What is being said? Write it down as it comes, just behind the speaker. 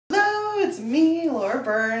me, Laura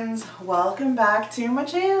Burns. Welcome back to my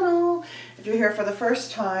channel. If you're here for the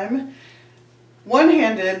first time,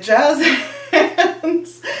 one-handed jazz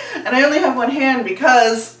hands. And I only have one hand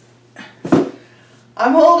because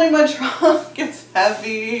I'm holding my trunk. It's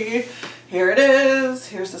heavy. Here it is.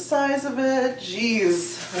 Here's the size of it.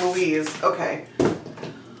 Jeez Louise. Okay.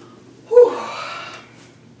 Whew.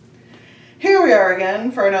 Here we are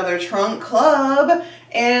again for another trunk club.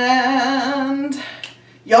 And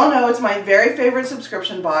y'all know it's my very favorite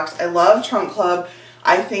subscription box. I love Trunk Club.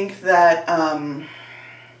 I think that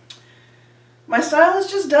my stylist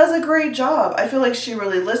just does a great job. I feel like she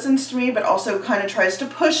really listens to me, but also kind of tries to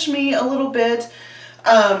push me a little bit.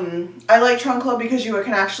 I like Trunk Club because you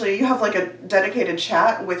have like a dedicated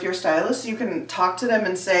chat with your stylist. So you can talk to them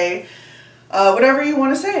and say whatever you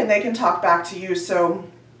want to say, and they can talk back to you. So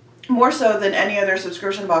more so than any other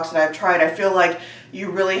subscription box that I've tried, I feel like you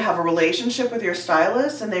really have a relationship with your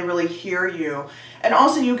stylist and they really hear you. And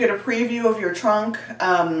also you get a preview of your trunk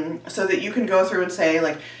so that you can go through and say,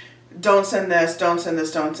 like, don't send this, don't send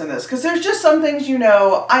this, don't send this. Because there's just some things, you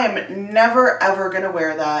know, I am never ever going to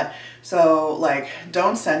wear that. So, like,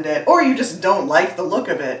 don't send it. Or you just don't like the look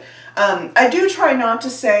of it. I do try not to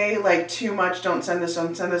say, like, too much, don't send this,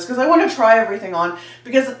 because I want to try everything on.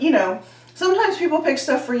 Because, you know, sometimes people pick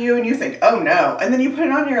stuff for you and you think, oh no, and then you put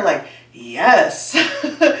it on and you're like, yes.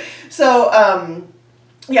 So,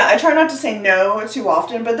 yeah, I try not to say no too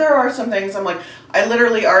often, but there are some things I'm like, I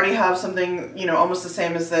literally already have something, you know, almost the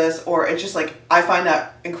same as this, or it's just like, I find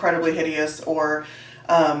that incredibly hideous, or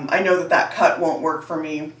I know that that cut won't work for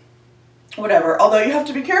me, whatever. Although you have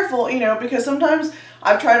to be careful, you know, because sometimes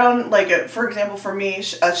I've tried on, like, for example, for me,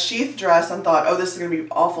 a sheath dress and thought, oh, this is going to be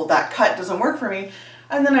awful. That cut doesn't work for me.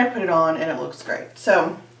 And then I put it on and it looks great.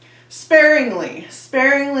 So sparingly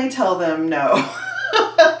tell them no.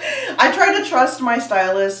 I try to trust my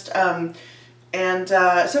stylist, and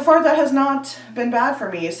so far that has not been bad for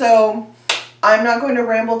me. So I'm not going to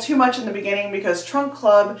ramble too much in the beginning because Trunk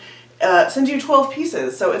Club sends you 12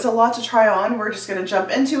 pieces. So it's a lot to try on. We're just going to jump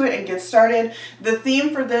into it and get started. The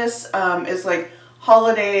theme for this is like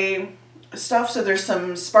holiday stuff. So there's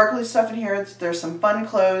some sparkly stuff in here. There's some fun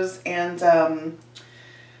clothes, and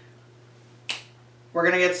we're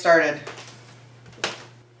going to get started.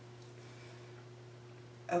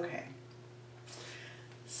 Okay.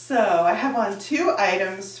 So I have on 2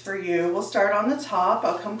 items for you. We'll start on the top.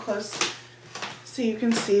 I'll come close so you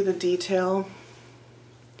can see the detail.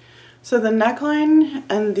 So the neckline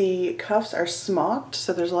and the cuffs are smocked,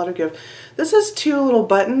 so there's a lot of give. This has 2 little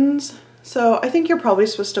buttons, so I think you're probably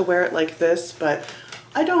supposed to wear it like this, but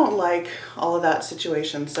I don't like all of that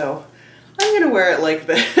situation, so I'm gonna wear it like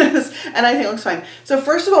this, and I think it looks fine. So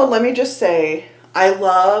first of all, let me just say, I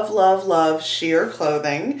love, love, love sheer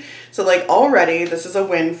clothing. So like already, this is a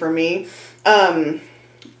win for me.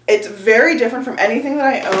 It's very different from anything that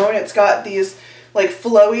I own. It's got these like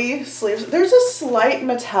flowy sleeves. There's a slight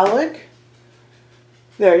metallic.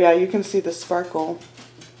 There, yeah, you can see the sparkle.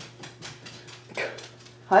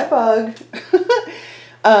 Hi, bug.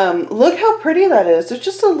 Look how pretty that is. There's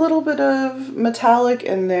just a little bit of metallic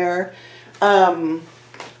in there.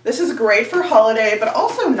 This is great for holiday, but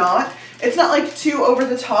also not. It's not like too over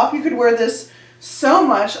the top. You could wear this so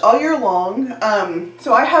much all year long.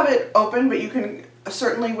 So I have it open, but you can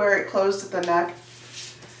certainly wear it closed at the neck.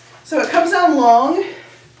 So it comes down long.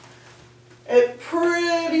 It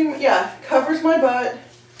covers my butt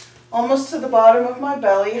almost to the bottom of my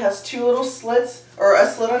belly. Has 2 little slits, or a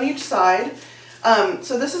slit on each side.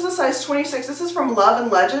 So this is a size 26. This is from Love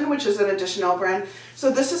and Legend, which is an Additional brand.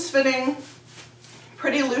 So this is fitting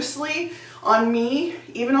pretty loosely on me,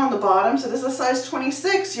 even on the bottom. So this is a size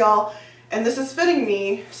 26, y'all, and this is fitting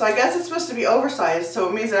me. So I guess it's supposed to be oversized, so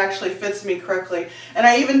it means it actually fits me correctly. And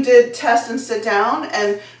I even did test and sit down,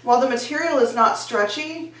 and while the material is not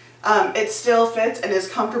stretchy, it still fits and is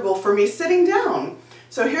comfortable for me sitting down.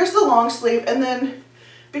 So here's the long sleeve, and then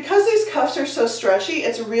because these cuffs are so stretchy,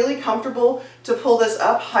 it's really comfortable to pull this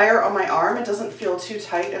up higher on my arm. It doesn't feel too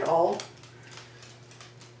tight at all.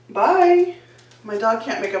 Bye. My dog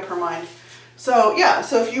can't make up her mind. So yeah,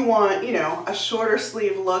 so if you want, you know, a shorter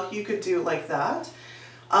sleeve look, you could do like that.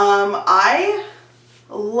 I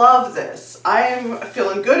love this. I am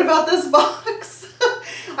feeling good about this box.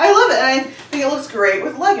 I love it, and I think it looks great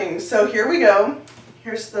with leggings. So here we go.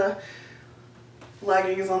 Here's the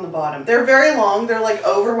leggings on the bottom. They're very long. They're like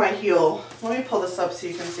over my heel. Let me pull this up so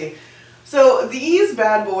you can see. So these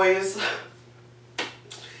bad boys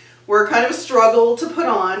were kind of a struggle to put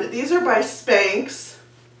on. These are by Spanx,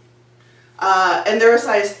 and they're a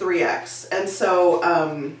size 3X. And so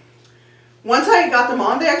once I got them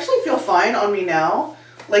on, they actually feel fine on me now.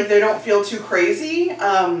 Like they don't feel too crazy.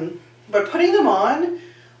 But putting them on,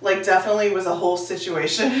 like definitely was a whole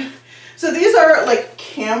situation. So these are like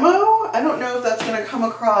camo. I don't know if that's gonna come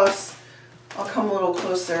across. I'll come a little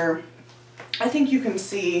closer. I think you can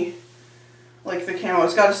see like the camo.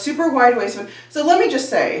 It's got a super wide waistband. So let me just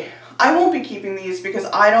say, I won't be keeping these because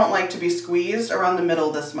I don't like to be squeezed around the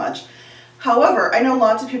middle this much. However, I know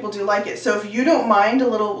lots of people do like it. So if you don't mind a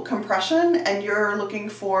little compression and you're looking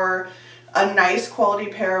for a nice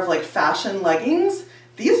quality pair of like fashion leggings,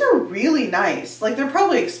 these are really nice. Like they're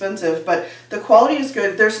probably expensive, but the quality is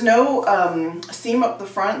good. There's no seam up the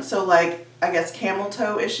front, so like I guess camel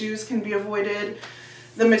toe issues can be avoided.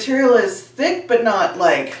 The material is thick, but not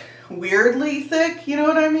like weirdly thick, you know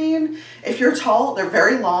what I mean? If you're tall, they're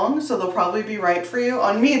very long, so they'll probably be right for you.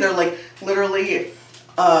 On me, they're like literally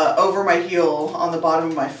over my heel on the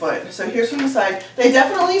bottom of my foot. So here's from the side. They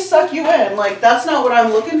definitely suck you in. Like that's not what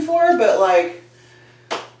I'm looking for, but like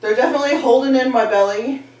they're definitely holding in my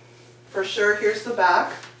belly for sure. Here's the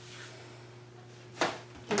back.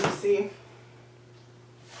 You can see.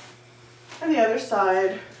 And the other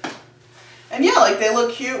side. And yeah, like they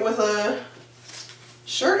look cute with a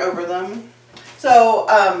shirt over them. So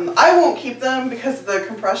I won't keep them because of the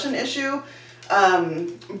compression issue,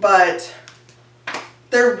 but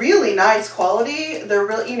they're really nice quality. They're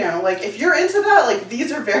really, you know, like if you're into that, like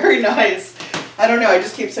these are very nice. I don't know, I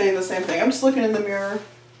just keep saying the same thing. I'm just looking in the mirror.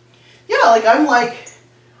 Yeah, like I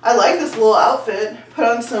like this little outfit. Put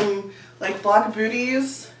on some like black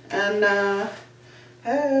booties and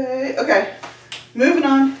hey, okay, moving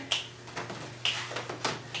on.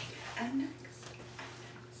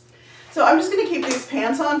 So I'm just gonna keep these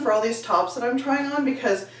pants on for all these tops that I'm trying on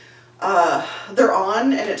because they're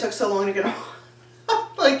on and it took so long to get on.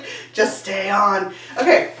 Like, just stay on.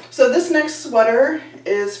 Okay, so this next sweater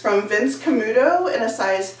is from Vince Camuto in a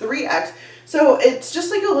size 3X. So it's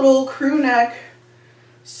just like a little crew neck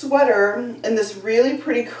sweater in this really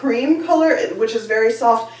pretty cream color, which is very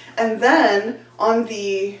soft. And then on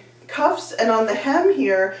the cuffs and on the hem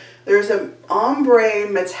here, there's an ombre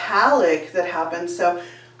metallic that happens. So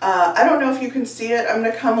I don't know if you can see it. I'm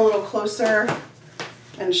gonna come a little closer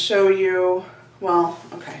and show you, well,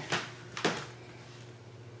 okay.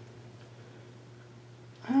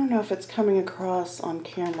 I don't know if it's coming across on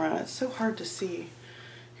camera. It's so hard to see.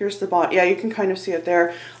 Here's the bottom. Yeah, you can kind of see it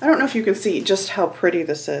there. I don't know if you can see just how pretty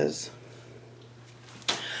this is.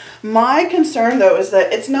 My concern though is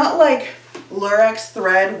that it's not like Lurex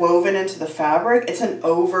thread woven into the fabric. It's an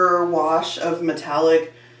overwash of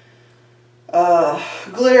metallic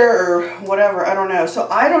glitter or whatever. I don't know. So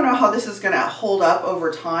I don't know how this is going to hold up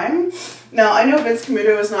over time. Now, I know Vince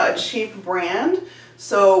Camuto is not a cheap brand,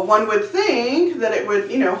 so one would think that it would,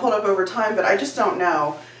 you know, hold up over time, but I just don't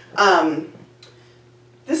know.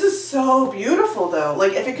 This is so beautiful though.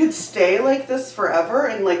 Like if it could stay like this forever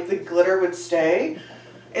and like the glitter would stay,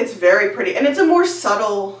 it's very pretty. And it's a more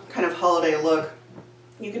subtle kind of holiday look.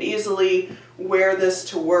 You could easily wear this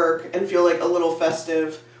to work and feel like a little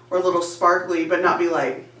festive or a little sparkly, but not be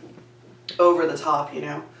like over the top, you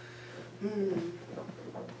know. And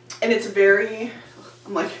it's very,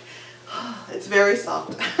 I'm like, it's very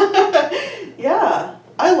soft. Yeah,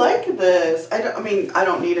 I like this. I mean, I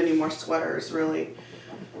don't need any more sweaters, really.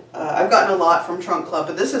 I've gotten a lot from Trunk Club,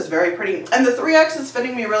 but this is very pretty. And the 3X is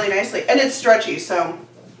fitting me really nicely. And it's stretchy, so,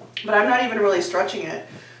 but I'm not even really stretching it.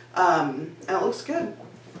 And it looks good.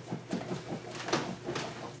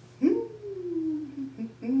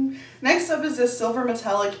 Next up is this silver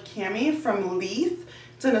metallic cami from Leith.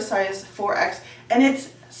 It's in a size 4X, and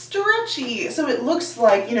it's stretchy. So it looks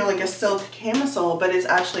like, you know, like a silk camisole, but it's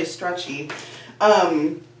actually stretchy.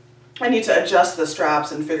 I need to adjust the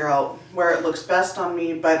straps and figure out where it looks best on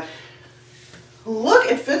me, but look,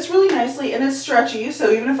 it fits really nicely and it's stretchy, so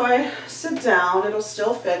even if I sit down, it'll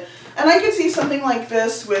still fit. And I could see something like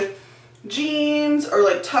this with jeans or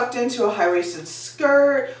like tucked into a high-waisted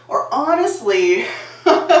skirt, or honestly,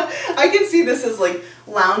 I can see this as like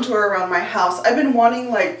loungewear around my house. I've been wanting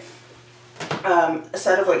like a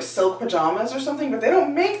set of like silk pajamas or something, but they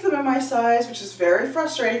don't make them in my size, which is very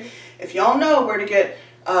frustrating. If y'all know where to get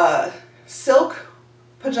silk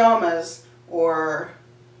pajamas or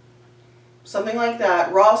something like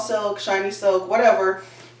that, raw silk, shiny silk, whatever,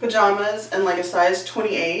 pajamas and like a size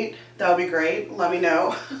 28, that would be great. Let me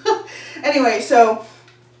know. Anyway, so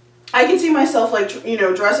I can see myself like, you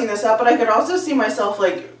know, dressing this up, but I could also see myself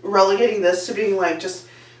like relegating this to being like just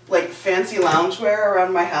like fancy loungewear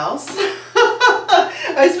around my house.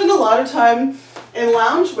 I spend a lot of time in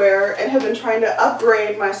loungewear and have been trying to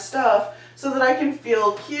upgrade my stuff so that I can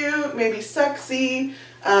feel cute, maybe sexy,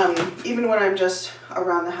 even when I'm just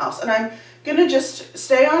around the house. And I'm Gonna just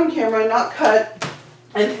stay on camera, not cut,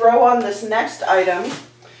 and throw on this next item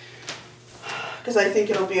because I think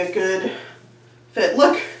it'll be a good fit.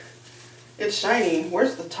 Look, it's shiny.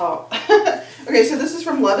 Where's the top? Okay, so this is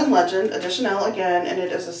from Love and Legend, Edition L again, and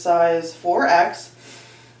it is a size 4X,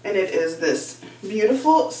 and it is this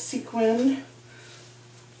beautiful sequin,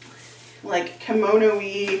 like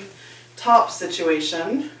kimono-y top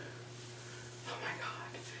situation. Oh my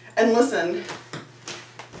god. And listen,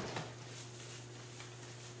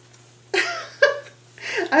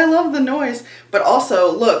 I love the noise, but also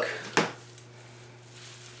look,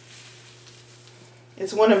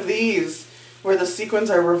 it's one of these where the sequins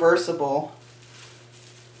are reversible.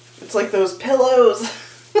 It's like those pillows.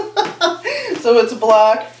 So it's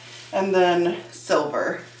black and then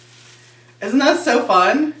silver. Isn't that so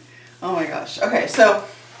fun? Oh my gosh. Okay, so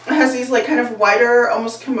it has these like kind of wider,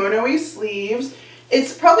 almost kimono-y sleeves.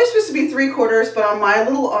 It's probably supposed to be 3/4, but on my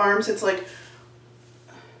little arms it's like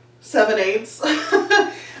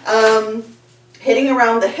 7/8. Hitting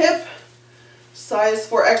around the hip, size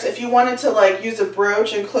 4X. If you wanted to like use a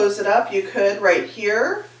brooch and close it up, you could right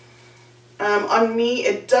here. On me,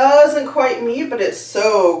 it doesn't quite meet, but it's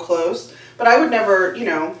so close. But I would never, you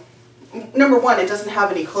know, number one, it doesn't have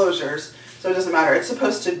any closures, so it doesn't matter. It's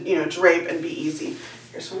supposed to, you know, drape and be easy.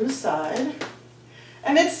 Here's from the side.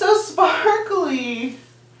 And it's so sparkly.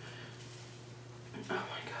 Oh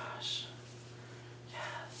my gosh.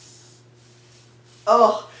 Yes.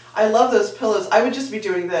 Oh, I love those pillows. I would just be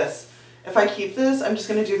doing this. If I keep this, I'm just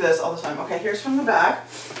going to do this all the time. Okay, here's from the back.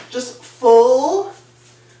 Just full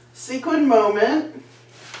sequin moment.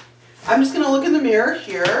 I'm just going to look in the mirror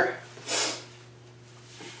here.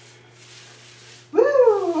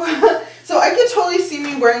 Woo! So I could totally see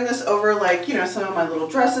me wearing this over, like, you know, some of my little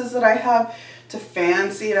dresses that I have to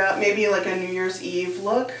fancy it up. Maybe like a New Year's Eve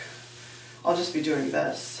look. I'll just be doing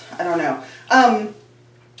this. I don't know.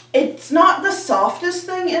 It's not the softest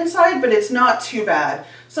thing inside, but it's not too bad.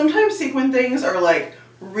 Sometimes sequin things are like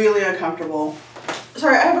really uncomfortable.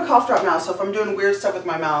 Sorry, I have a cough drop now, so if I'm doing weird stuff with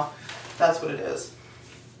my mouth, that's what it is.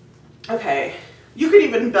 Okay, you could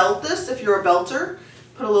even belt this if you're a belter.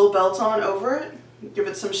 Put a little belt on over it. Give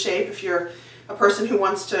it some shape if you're a person who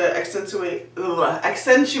wants to accentuate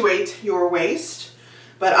your waist.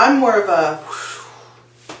 But I'm more of a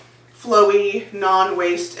flowy,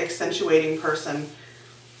 non-waist accentuating person.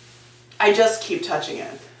 I just keep touching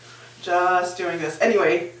it. Just doing this.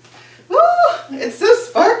 Anyway, woo, it's so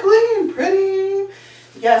sparkly and pretty.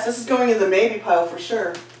 Yes, this is going in the maybe pile for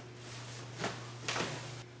sure.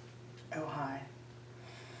 Oh, hi.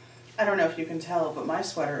 I don't know if you can tell, but my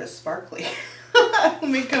sweater is sparkly. Let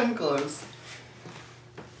me come close.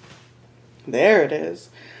 There it is.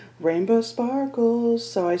 Rainbow sparkles.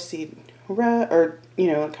 So I see red, or,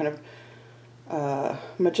 you know, kind of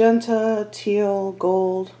magenta, teal,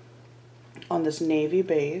 gold on this navy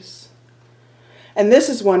base. And this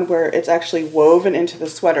is one where it's actually woven into the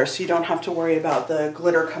sweater, so you don't have to worry about the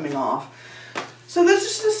glitter coming off. So this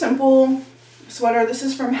is just a simple sweater. This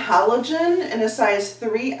is from Halogen in a size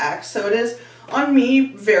 3X, so it is, on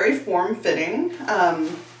me, very form-fitting.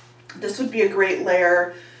 This would be a great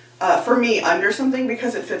layer for me under something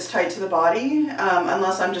because it fits tight to the body,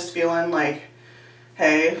 unless I'm just feeling like,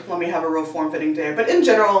 hey, let me have a real form-fitting day. But in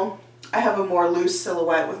general, I have a more loose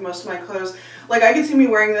silhouette with most of my clothes. Like, I can see me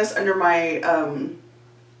wearing this under my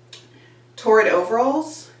Torrid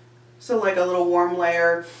overalls. So like a little warm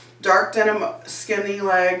layer, dark denim skinny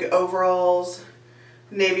leg overalls,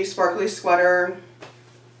 navy sparkly sweater.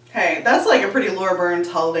 Hey, that's like a pretty Laura Burns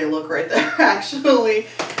holiday look right there, actually.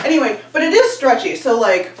 Anyway, but it is stretchy, so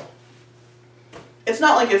like, it's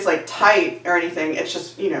not like it's like tight or anything. It's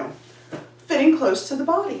just, you know, fitting close to the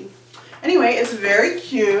body. Anyway, it's very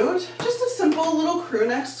cute. Just a simple little crew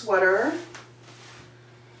neck sweater.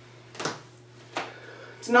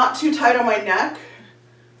 It's not too tight on my neck,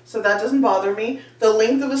 so that doesn't bother me. The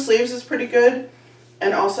length of the sleeves is pretty good.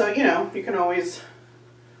 And also, you know, you can always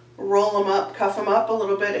roll them up, cuff them up a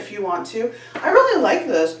little bit if you want to. I really like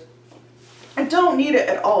this. I don't need it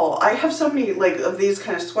at all. I have so many like of these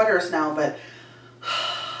kind of sweaters now, but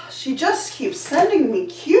she just keeps sending me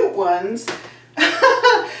cute ones.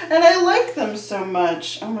 And I like them so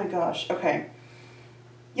much. Oh my gosh. Okay.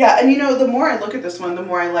 Yeah, and you know, the more I look at this one, the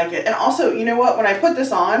more I like it. And also, you know what? When I put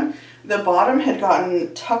this on, the bottom had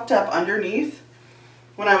gotten tucked up underneath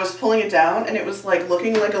when I was pulling it down, and it was like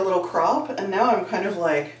looking like a little crop, and now I'm kind of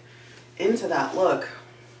like into that look.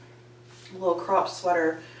 A little crop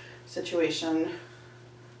sweater situation.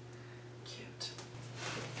 Cute.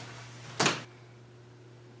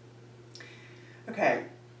 Okay.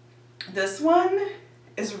 This one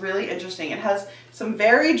is really interesting. It has some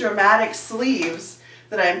very dramatic sleeves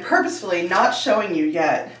that I'm purposefully not showing you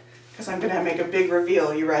yet because I'm going to make a big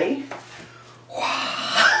reveal. You ready? Look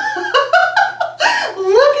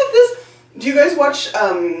at this. Do you guys watch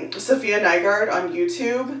Sophia Nygaard on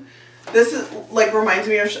YouTube? This is like reminds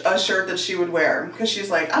me of a shirt that she would wear because she's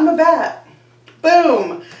like, I'm a bat.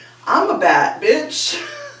 Boom. I'm a bat, bitch.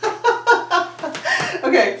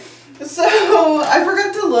 Okay, so I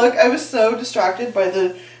forgot to look. I was so distracted by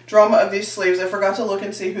the drama of these sleeves. I forgot to look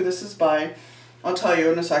and see who this is by. I'll tell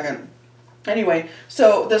you in a second. Anyway,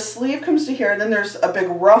 so the sleeve comes to here, and then there's a big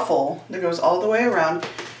ruffle that goes all the way around.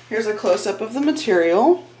 Here's a close-up of the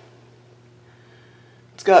material.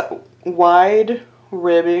 It's got wide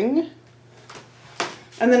ribbing.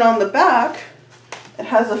 And then on the back, it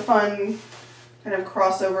has a fun kind of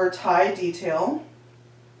crossover tie detail.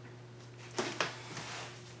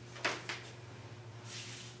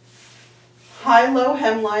 High-low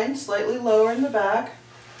hemline, slightly lower in the back.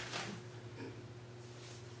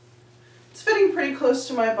 It's fitting pretty close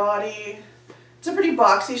to my body. It's a pretty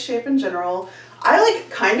boxy shape in general. I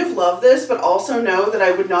like kind of love this, but also know that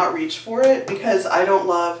I would not reach for it because I don't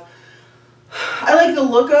love, I like the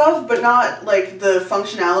look of, but not like the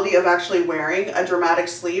functionality of actually wearing a dramatic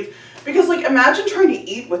sleeve. Because like imagine trying to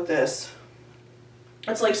eat with this.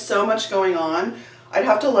 It's like so much going on. I'd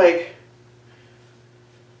have to like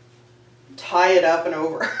tie it up and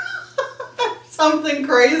over. Something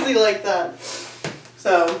crazy like that.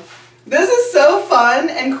 So this is so fun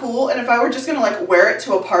and cool, and if I were just gonna like wear it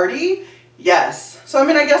to a party, yes. So I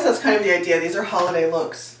mean, I guess that's kind of the idea. These are holiday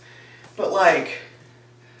looks, but like,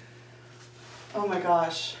 oh my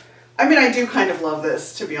gosh. I mean, I do kind of love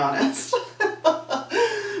this, to be honest.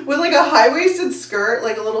 With like a high-waisted skirt,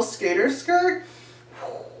 like a little skater skirt.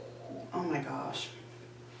 Oh my gosh.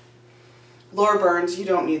 Laura Burns, you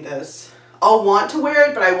don't need this. I'll want to wear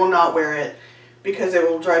it, but I will not wear it because it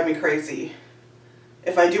will drive me crazy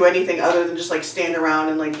if I do anything other than just like stand around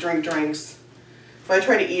and like drink drinks. If I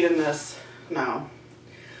try to eat in this, no.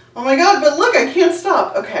 Oh my god, but look, I can't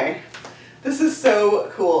stop. Okay, this is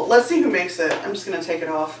so cool. Let's see who makes it. I'm just gonna take it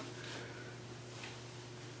off.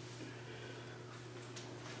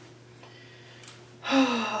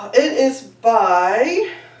 It is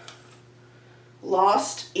by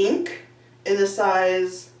Lost Ink in the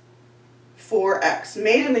size 4X.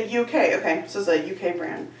 Made in the UK. Okay, so it's a UK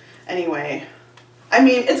brand. Anyway, I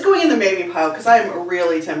mean, it's going in the maybe pile because I'm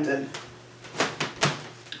really tempted.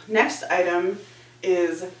 Next item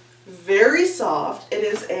is very soft. It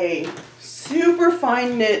is a super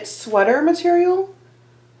fine knit sweater material.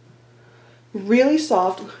 Really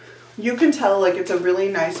soft. You can tell like it's a really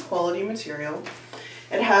nice quality material.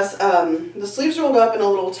 It has the sleeves rolled up in a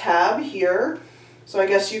little tab here. So I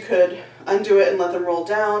guess you could undo it and let them roll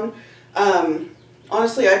down.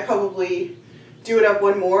 Honestly, I'd probably do it up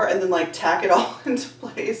one more and then like tack it all into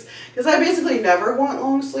place. Because I basically never want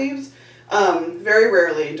long sleeves. Very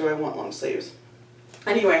rarely do I want long sleeves.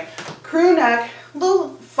 Anyway, crew neck, little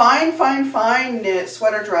fine knit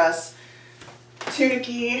sweater dress.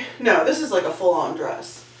 Tunicky. No, this is like a full-on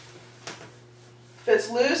dress. Fits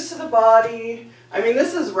loose to the body. I mean,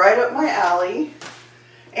 this is right up my alley.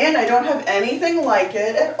 And I don't have anything like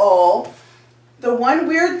it at all. The one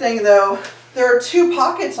weird thing though, there are two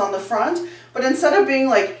pockets on the front, but instead of being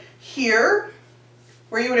like here,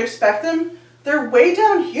 where you would expect them, they're way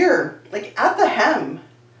down here, like at the hem.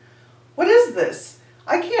 What is this?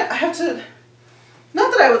 I have to,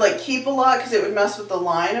 not that I would like keep a lot because it would mess with the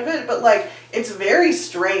line of it, but like it's very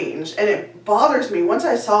strange and it bothers me. Once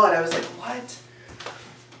I saw it, I was like, what?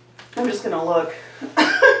 I'm just gonna look.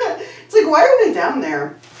 It's like, why are they down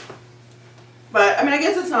there? But, I mean, I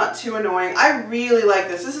guess it's not too annoying. I really like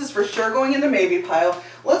this. This is for sure going in the maybe pile.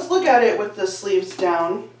 Let's look at it with the sleeves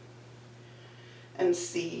down and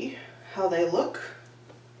see how they look.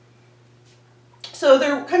 So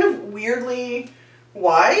they're kind of weirdly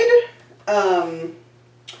wide.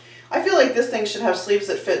 I feel like this thing should have sleeves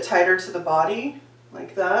that fit tighter to the body,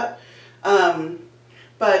 like that.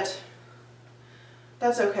 But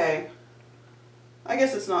that's okay. I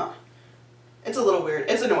guess it's not. It's a little weird.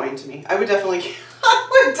 It's annoying to me. I would definitely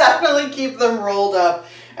keep them rolled up,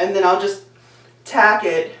 and then I'll just tack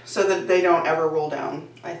it so that they don't ever roll down,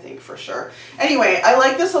 I think, for sure. Anyway, I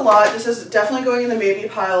like this a lot. This is definitely going in the maybe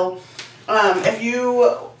pile. If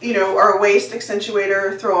you know, are a waist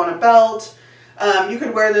accentuator, throw on a belt. You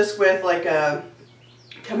could wear this with like a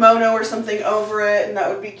kimono or something over it, and that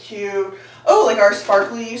would be cute. Oh, like our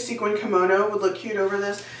sparkly sequin kimono would look cute over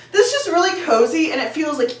this. This is just really cozy, and it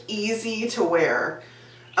feels like easy to wear.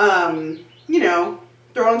 You know,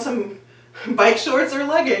 throw on some bike shorts or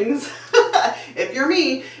leggings, if you're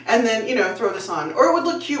me, and then, you know, throw this on. Or it would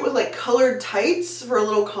look cute with like colored tights for a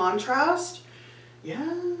little contrast.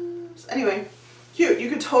 Yes. Anyway, cute. You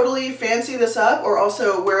could totally fancy this up or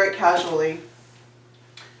also wear it casually.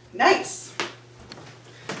 Nice.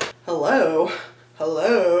 Hello.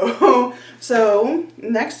 Hello. So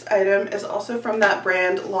next item is also from that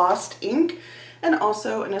brand Lost Ink and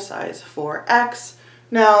also in a size 4X.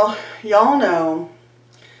 Now, y'all know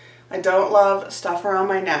I don't love stuff around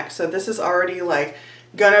my neck, so this is already like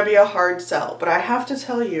gonna be a hard sell, but I have to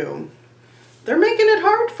tell you, they're making it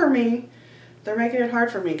hard for me. They're making it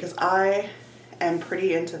hard for me because I am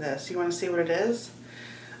pretty into this. You wanna see what it is?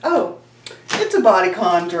 Oh, it's a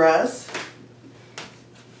bodycon dress.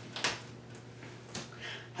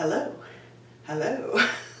 Hello, hello.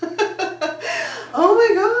 Oh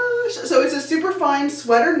my gosh. So it's a super fine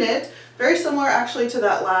sweater knit, very similar actually to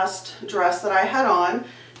that last dress that I had on.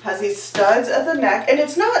 Has these studs at the neck, and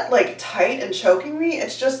it's not like tight and choking me,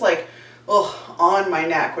 it's just like, ugh, on my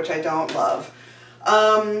neck, which I don't love.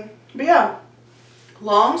 But yeah,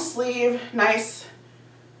 long sleeve, nice.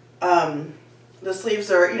 The sleeves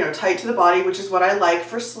are, you know, tight to the body, which is what I like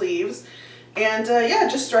for sleeves. And yeah,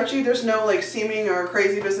 just stretchy. There's no like seaming or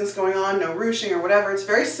crazy business going on, no ruching or whatever. It's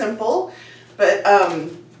very simple, but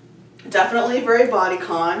definitely very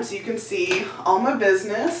bodycon, so you can see all my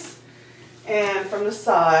business. And from the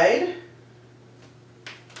side,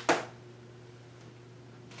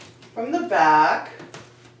 from the back,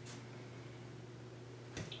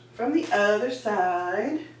 from the other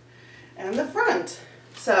side, and the front.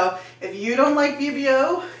 So if you don't like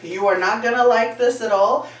VBO, you are not gonna like this at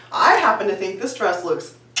all. I happen to think this dress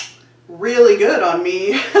looks really good on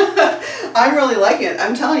me. I'm really liking it.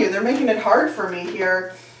 I'm telling you, they're making it hard for me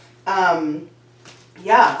here.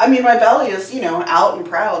 Yeah, I mean, my belly is, you know, out and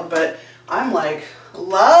proud, but I'm like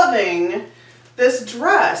loving this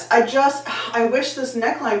dress. I wish this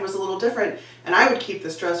neckline was a little different, and I would keep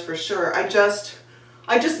this dress for sure. I just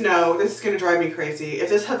know this is gonna drive me crazy. If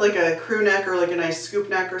this had like a crew neck or like a nice scoop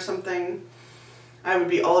neck or something, I would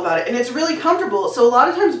be all about it. And it's really comfortable. So a lot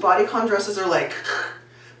of times bodycon dresses are like,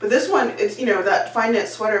 but this one, it's, you know, that fine knit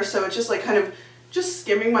sweater, so it's just like kind of just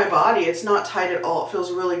skimming my body. It's not tight at all. It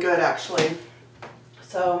feels really good actually.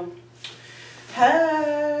 So,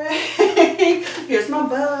 hey, here's my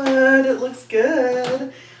butt. It looks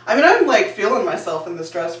good. I mean, I'm like feeling myself in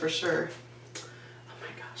this dress for sure. Oh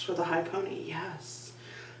my gosh, with a high pony, yes.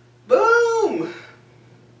 Boom.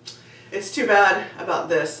 It's too bad about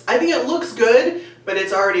this. I think it looks good, but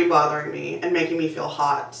it's already bothering me and making me feel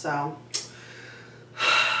hot. So,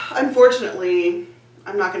 unfortunately,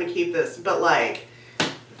 I'm not going to keep this, but like,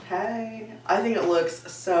 hey, I think it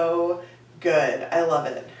looks so good. I love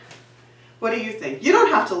it. What do you think? You don't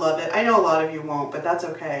have to love it. I know a lot of you won't, but that's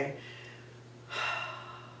okay.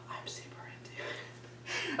 I'm super into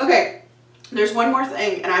it. Okay, there's one more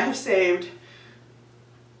thing, and I have saved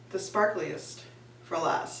the sparkliest for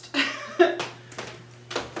last.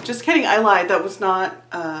 Just kidding, I lied. That was not,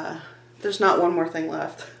 there's not one more thing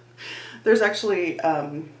left. There's actually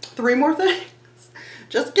 3 more things.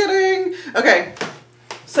 Just kidding. Okay,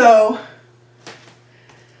 so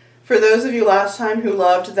for those of you last time who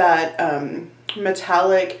loved that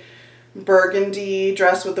metallic burgundy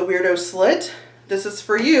dress with the weirdo slit, this is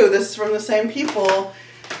for you. This is from the same people.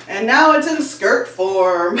 And now it's in skirt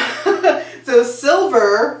form. So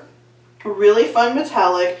silver, really fun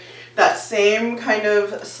metallic, that same kind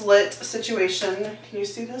of slit situation. Can you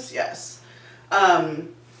see this? Yes.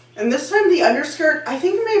 And this time the underskirt, I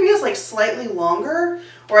think maybe is like slightly longer,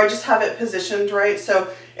 or I just have it positioned right.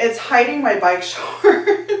 So it's hiding my bike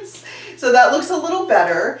shorts. So that looks a little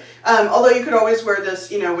better. Although you could always wear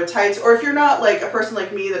this, you know, with tights, or if you're not like a person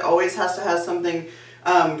like me that always has to have something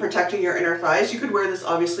protecting your inner thighs, you could wear this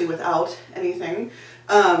obviously without anything.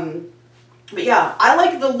 But yeah, I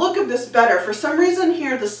like the look of this better. For some reason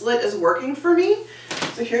here, the slit is working for me.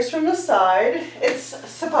 So here's from the side. It's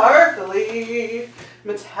sparkly,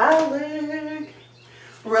 metallic,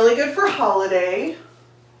 really good for holiday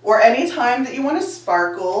or any time that you want to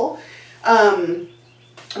sparkle. I'm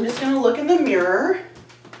just going to look in the mirror.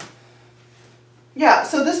 Yeah,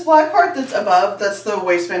 so this black part that's above, that's the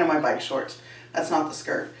waistband of my bike shorts. That's not the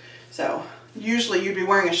skirt. So usually you'd be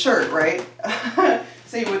wearing a shirt, right?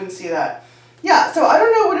 So you wouldn't see that. Yeah, so I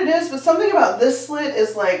don't know what it is, but something about this slit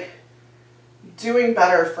is like doing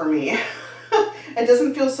better for me. It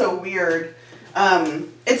doesn't feel so weird.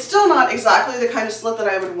 It's still not exactly the kind of slit that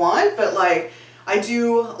I would want, but like I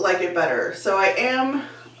do like it better. So I am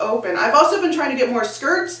open. I've also been trying to get more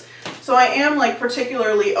skirts, so I am like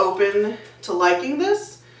particularly open to liking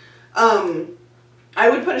this. I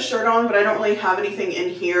would put a shirt on, but I don't really have anything in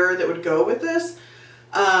here that would go with this.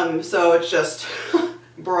 So it's just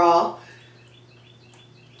bra.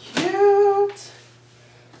 Cute.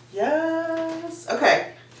 Yes.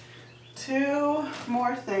 Okay. 2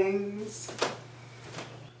 more things.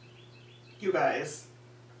 You guys.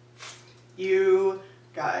 You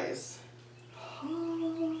guys.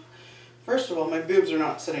 First of all, my boobs are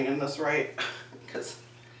not sitting in this right. Because,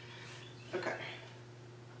 okay.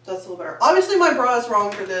 That's a little better. Obviously my bra is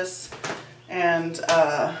wrong for this. And,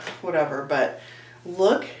 whatever. But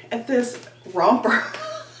look at this romper.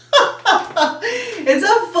 It's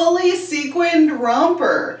a fully sequined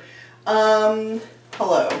romper.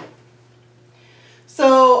 Hello.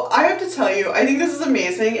 So I have to tell you, I think this is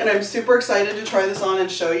amazing and I'm super excited to try this on and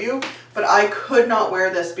show you, but I could not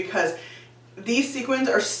wear this because these sequins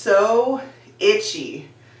are so itchy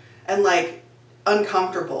and like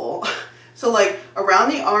uncomfortable. So like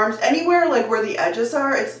around the arms, anywhere like where the edges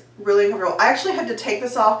are, it's really uncomfortable. I actually had to take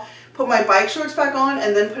this off, put my bike shorts back on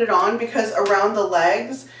and then put it on because around the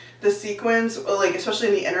legs, the sequins, like especially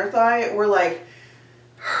in the inner thigh, were like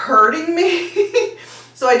hurting me.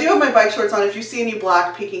 So I do have my bike shorts on. If you see any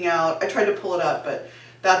black peeking out, I tried to pull it up, but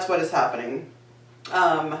that's what is happening.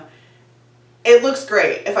 It looks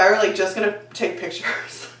great if I were like just gonna take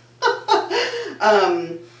pictures.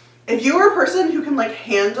 If you are a person who can like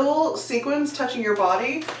handle sequins touching your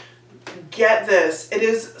body, get this. It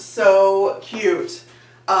is so cute.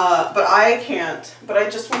 But I can't. But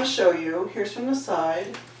I just want to show you. Here's from the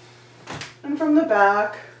side and from the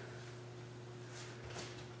back.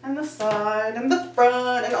 And the side and the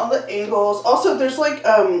front and all the angles. Also, there's like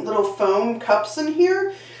little foam cups in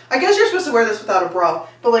here. I guess you're supposed to wear this without a bra,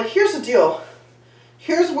 but like here's the deal.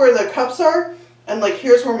 Here's where the cups are and like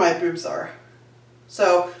here's where my boobs are.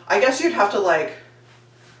 So I guess you'd have to like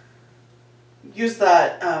use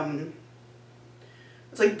that,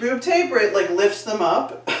 it's like boob tape where it like lifts them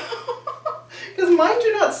up. Because mine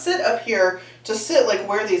do not sit up here to sit like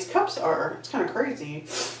where these cups are. It's kind of crazy.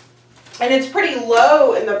 And it's pretty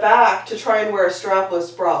low in the back to try and wear a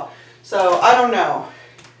strapless bra. So I don't know.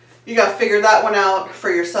 You got to figure that one out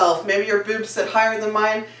for yourself. Maybe your boobs sit higher than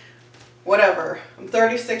mine. Whatever. I'm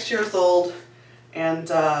 36 years old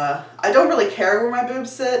and I don't really care where my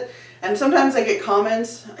boobs sit. And sometimes I get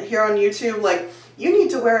comments here on YouTube like, you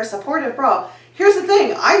need to wear a supportive bra. Here's the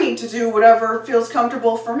thing. I need to do whatever feels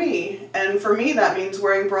comfortable for me. And for me that means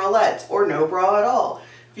wearing bralettes or no bra at all.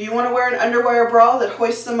 If you want to wear an underwire bra that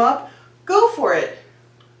hoists them up, go for it.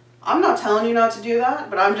 I'm not telling you not to do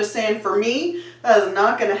that, but I'm just saying for me, that is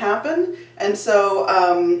not going to happen. And so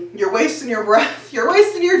you're wasting your breath, you're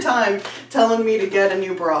wasting your time telling me to get a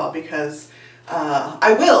new bra because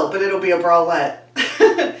I will, but it'll be a bralette.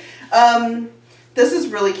 This is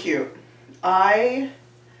really cute. I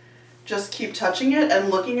just keep touching it and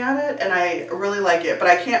looking at it and I really like it, but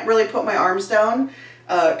I can't really put my arms down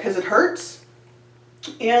because it hurts.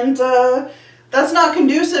 And that's not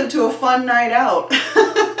conducive to a fun night out.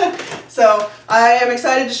 So I am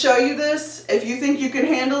excited to show you this. If you think you can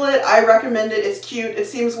handle it, I recommend it. It's cute. It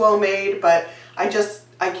seems well made, but I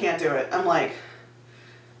can't do it. I'm like,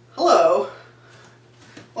 hello,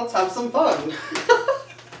 let's have some fun.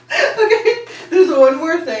 Okay, there's one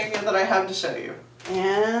more thing that I have to show you.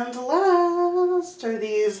 And last are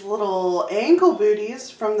these little ankle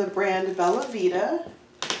booties from the brand Bella Vita.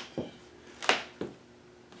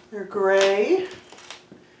 They're gray,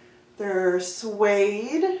 they're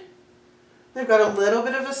suede, they've got a little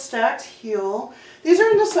bit of a stacked heel. These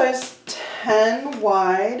are in the size 10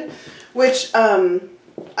 wide, which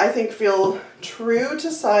I think feel true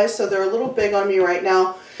to size, so they're a little big on me right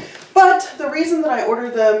now. But the reason that I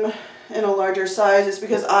ordered them in a larger size is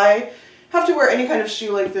because I have to wear any kind of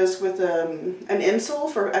shoe like this with an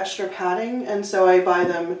insole for extra padding, and so I buy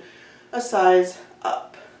them a size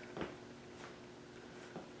up.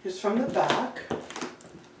 Here's from the back.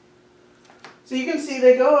 So you can see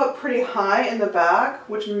they go up pretty high in the back,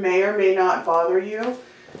 which may or may not bother you.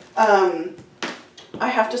 I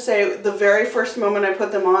have to say, the very first moment I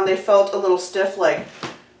put them on, they felt a little stiff, like,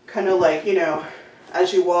 kind of like, you know,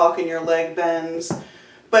 as you walk and your leg bends.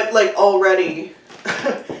 But like already,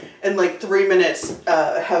 in like 3 minutes,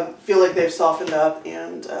 feel like they've softened up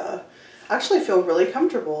and actually feel really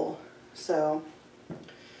comfortable. So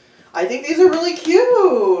I think these are really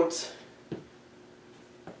cute.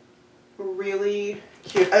 Really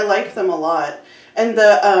cute. I like them a lot. And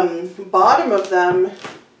the bottom of them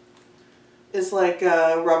is like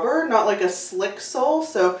rubber, not like a slick sole.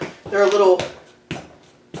 So they're a little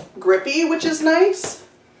grippy, which is nice.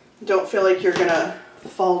 Don't feel like you're gonna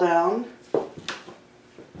fall down.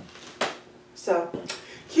 So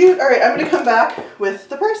Cute. All right, I'm going to come back with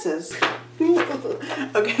the prices.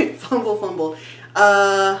 Okay, fumble.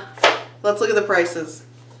 Let's look at the prices.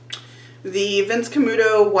 The Vince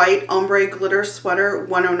Camuto white ombre glitter sweater,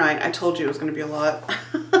 $109. I told you it was going to be a lot.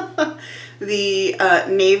 The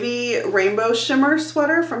navy rainbow shimmer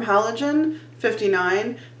sweater from Halogen,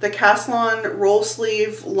 $59. The Caslon roll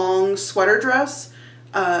sleeve long sweater dress,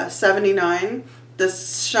 $79. The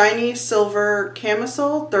shiny silver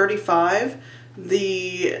camisole, $35.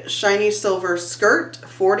 The shiny silver skirt,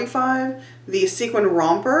 $45. The sequin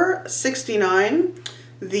romper, $69.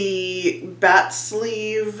 The bat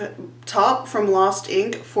sleeve top from Lost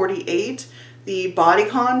Ink, $48. The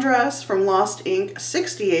bodycon dress from Lost Ink,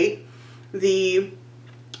 $68. The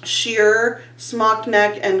sheer smock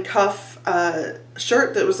neck and cuff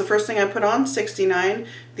shirt that was the first thing I put on, $69.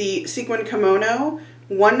 The sequin kimono,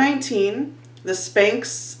 $119. The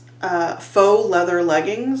Spanx faux leather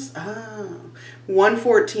leggings,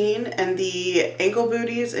 $114. And the ankle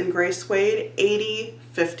booties in gray suede,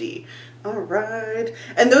 $80.50. All right.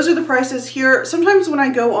 And those are the prices here. Sometimes when I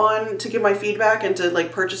go on to give my feedback and to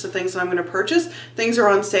like purchase the things that I'm going to purchase, things are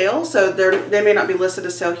on sale. So they may not be listed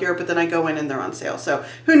as sale here, but then I go in and they're on sale. So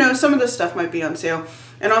who knows, some of this stuff might be on sale.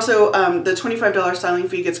 And also the $25 styling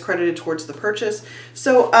fee gets credited towards the purchase.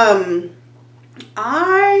 So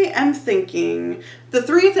I am thinking the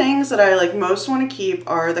three things that I like most want to keep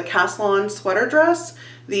are the Caslon sweater dress,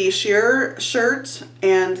 the sheer shirt,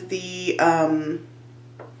 and the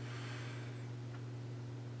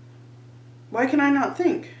why can I not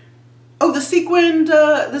think? Oh, the sequin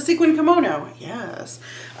kimono. Yes.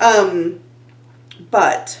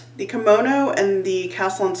 But the kimono and the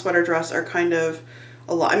Caslon sweater dress are kind of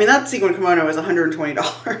a lot. I mean, that sequin kimono is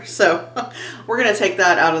 $120, so we're gonna take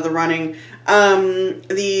that out of the running.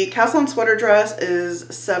 The Caslon sweater dress is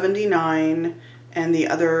 $79, and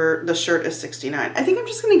the shirt is $69. I think I'm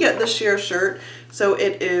just gonna get the sheer shirt, so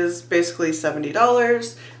it is basically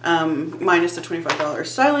 $70, minus the $25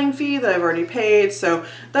 styling fee that I've already paid, so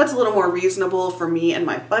that's a little more reasonable for me and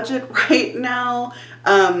my budget right now.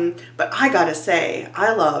 But I gotta say,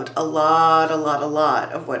 I loved a lot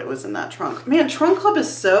of what it was in that trunk. Man, Trunk Club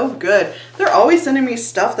is so good. They're always sending me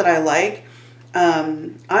stuff that I like.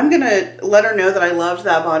 I'm gonna let her know that I loved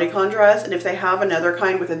that bodycon dress, and if they have another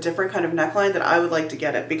kind with a different kind of neckline, that I would like to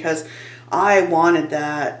get it, because I wanted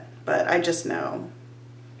that, but I just know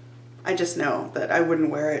that I wouldn't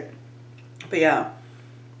wear it. But yeah,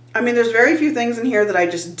 I mean, there's very few things in here that I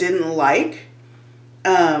just didn't like.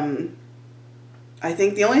 I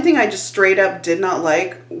think the only thing I just straight up did not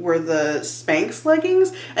like were the Spanx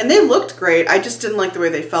leggings, and they looked great. I just didn't like the way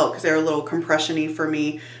they felt because they were a little compression-y for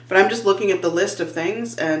me. But I'm just looking at the list of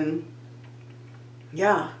things, and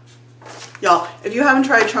yeah. Y'all, if you haven't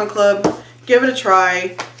tried Trunk Club, give it a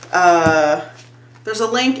try. There's a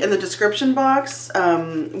link in the description box,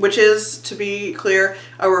 which is, to be clear,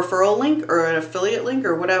 a referral link or an affiliate link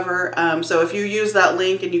or whatever. So if you use that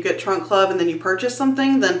link and you get Trunk Club and then you purchase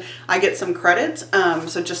something, then I get some credit.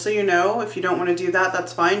 So just so you know, if you don't want to do that,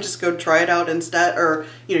 that's fine. Just go try it out instead, or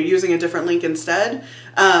using a different link instead.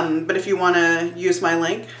 But if you want to use my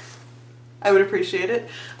link, I would appreciate it.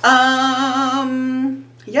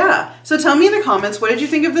 Yeah, so tell me in the comments, what did you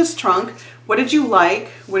think of this trunk? What did you like?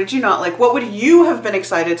 What did you not like? What would you have been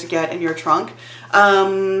excited to get in your trunk?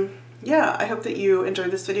 Yeah, I hope that you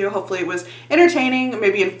enjoyed this video. Hopefully it was entertaining,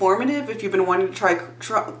 maybe informative if you've been wanting to try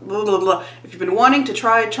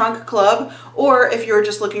Trunk Club, or if you're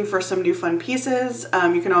just looking for some new fun pieces,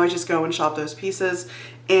 you can always just go and shop those pieces.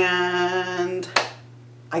 And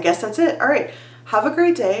I guess that's it. All right, have a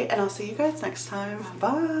great day, and I'll see you guys next time.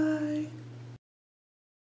 Bye.